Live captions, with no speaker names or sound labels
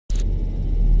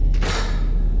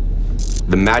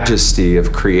The majesty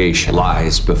of creation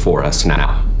lies before us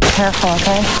now. Careful,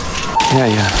 okay?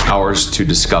 Yeah. Ours to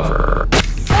discover.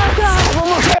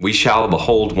 We shall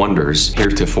behold wonders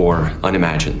heretofore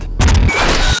unimagined.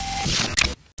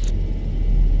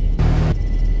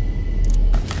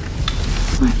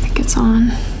 I think it's on.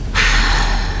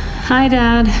 Hi,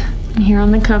 Dad. I'm here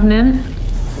on the Covenant.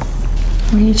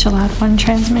 We each allowed one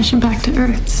transmission back to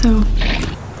Earth, so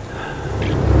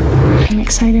I'm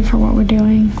excited for what we're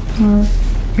doing. We're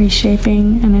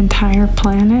reshaping an entire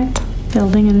planet,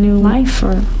 building a new life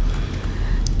for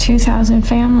 2,000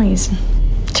 families,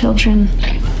 children,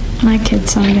 my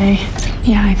kids someday.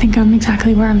 Yeah, I think I'm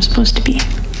exactly where I'm supposed to be.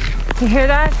 You hear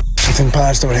that? Something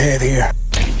passed overhead here.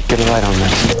 Get a light on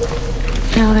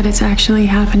this. Now that it's actually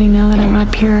happening, now that I'm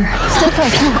up here, Stay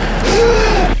close, come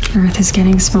on. Earth is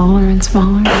getting smaller and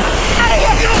smaller.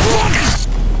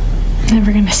 I'm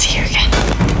never gonna see you again.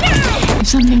 If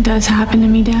something does happen to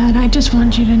me, Dad, I just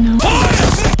want you to know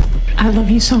I love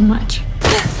you so much.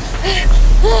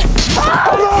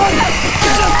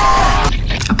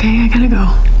 Okay, I gotta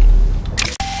go.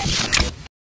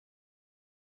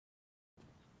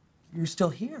 You're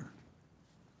still here.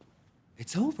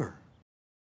 It's over.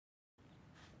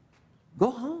 Go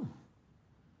home.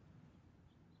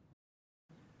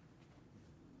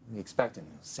 You expecting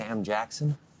Sam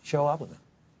Jackson show up with an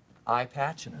eye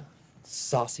patch and a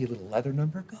saucy little leather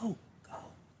number? Go.